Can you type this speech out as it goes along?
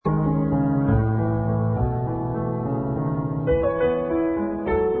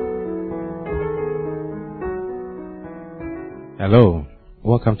Hello,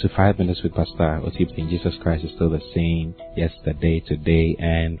 welcome to 5 Minutes with Pastor Otibtin. Jesus Christ is still the same yesterday, today,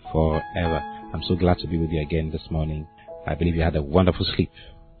 and forever. I'm so glad to be with you again this morning. I believe you had a wonderful sleep.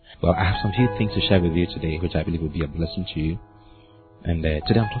 Well, I have some few things to share with you today, which I believe will be a blessing to you. And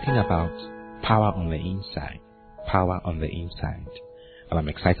today I'm talking about power on the inside. Power on the inside. And I'm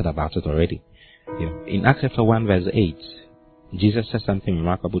excited about it already. In Acts chapter 1 verse 8, Jesus said something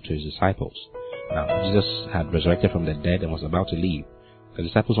remarkable to his disciples. Now, Jesus had resurrected from the dead and was about to leave. The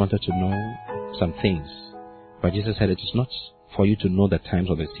disciples wanted to know some things. But Jesus said, it is not for you to know the times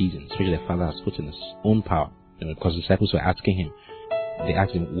or the seasons which the Father has put in his own power. Because the disciples were asking him. They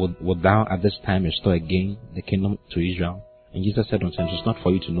asked him, would thou at this time restore again the kingdom to Israel? And Jesus said unto them, it is not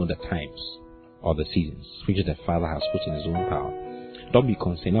for you to know the times or the seasons which the Father has put in his own power. Don't be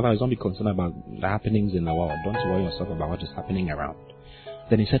concerned. In other words, don't be concerned about the happenings in the world. Don't worry yourself about what is happening around.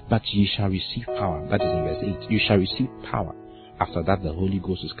 Then he said, but ye shall receive power. That is in verse 8. You shall receive power. After that the Holy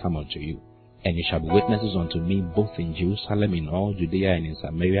Ghost is come unto you. And you shall be witnesses unto me both in Jerusalem, in all Judea and in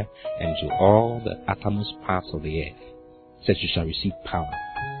Samaria, and to all the uttermost parts of the earth. He says you shall receive power.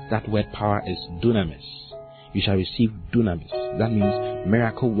 That word power is dunamis. You shall receive dunamis. That means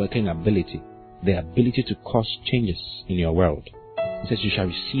miracle working ability. The ability to cause changes in your world. He says you shall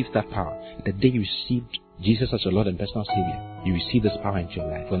receive that power. The day you received Jesus as your Lord and personal Savior, you receive this power into your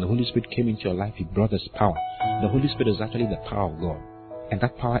life. When the Holy Spirit came into your life, He brought this power. The Holy Spirit is actually the power of God. And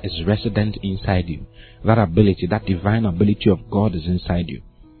that power is resident inside you. That ability, that divine ability of God is inside you.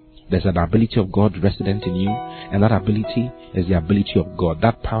 There's an ability of God resident in you, and that ability is the ability of God.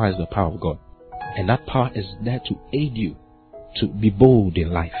 That power is the power of God. And that power is there to aid you to be bold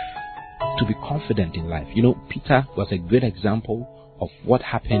in life, to be confident in life. Peter was a great example of what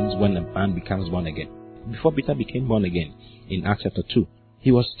happens when a man becomes born again. Before Peter became born again, in Acts chapter 2,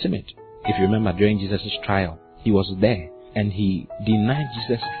 he was timid. If you remember, during Jesus' trial, he was there and he denied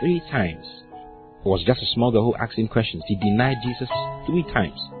Jesus 3 times. It was just a small girl who asked him questions. He denied Jesus 3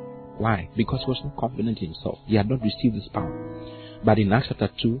 times. Why? Because he was not confident in himself. He had not received this power. But in Acts chapter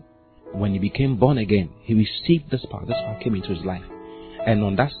 2, when he became born again, he received this power. This power came into his life. And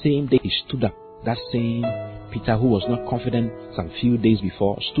on that same day, he stood up. That same Peter, who was not confident some few days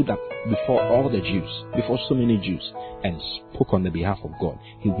before, stood up before all the Jews, before so many Jews, and spoke on the behalf of God.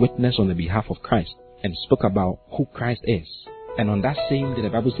 He witnessed on the behalf of Christ and spoke about who Christ is. And on that same day, the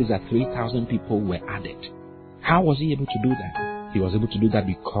Bible says that 3,000 people were added. How was he able to do that? He was able to do that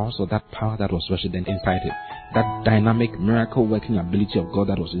because of that power that was resident inside him. That dynamic, miracle-working ability of God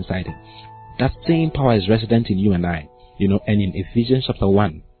that was inside him. That same power is resident in you and I. And in Ephesians chapter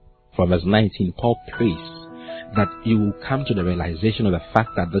 1, from verse 19, Paul prays that you will come to the realization of the fact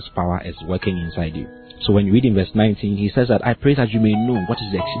that this power is working inside you. So when you read in verse 19, he says that I pray that you may know what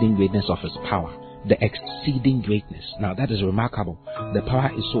is the exceeding greatness of his power. The exceeding greatness. Now that is remarkable. The power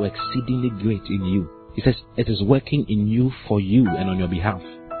is so exceedingly great in you. He says it is working in you for you and on your behalf,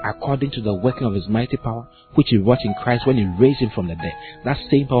 according to the working of his mighty power, which he wrought in Christ when he raised him from the dead. That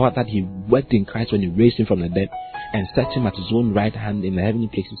same power that he worked in Christ when he raised him from the dead and set him at his own right hand in the heavenly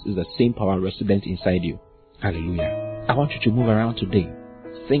places is the same power resident inside you. Hallelujah. I want you to move around today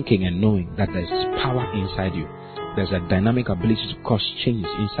thinking and knowing that there's power inside you. There's a dynamic ability to cause change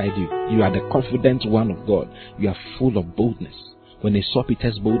inside you. You are the confident one of God. You are full of boldness. When they saw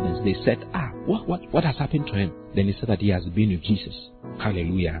Peter's boldness, they said, what has happened to him? Then he said that he has been with Jesus.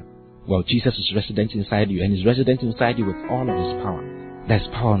 Hallelujah. Well, Jesus is resident inside you, and he's resident inside you with all of his power. There's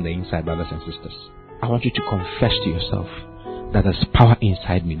power on the inside, brothers and sisters. I want you to confess to yourself that there's power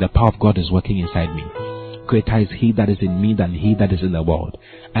inside me. The power of God is working inside me. Greater is he that is in me than he that is in the world.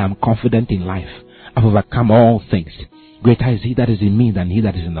 I am confident in life. I've overcome all things. Greater is he that is in me than he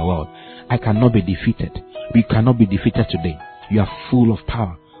that is in the world. I cannot be defeated. We cannot be defeated today. You are full of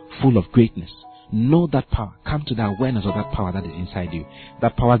power, full of greatness. Know that power. Come to the awareness of that power that is inside you.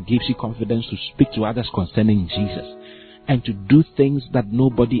 That power gives you confidence to speak to others concerning Jesus and to do things that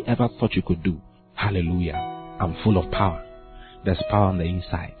nobody ever thought you could do. Hallelujah. I'm full of power. There's power on the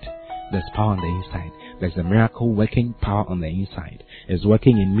inside. There's power on the inside. There's a miracle working power on the inside. It's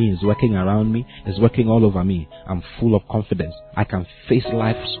working in me. It's working around me. It's working all over me. I'm full of confidence. I can face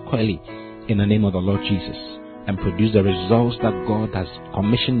life squarely in the name of the Lord Jesus and produce the results that God has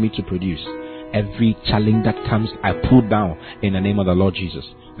commissioned me to produce. Every challenge that comes, I pull down in the name of the Lord Jesus,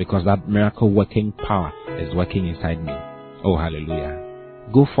 because that miracle working power is working inside me. Oh, hallelujah.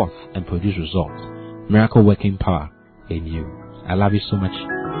 Go forth and produce results. Miracle working power in you. I love you so much.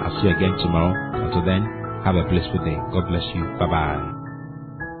 I'll see you again tomorrow. Until then, have a blissful day. God bless you. Bye-bye.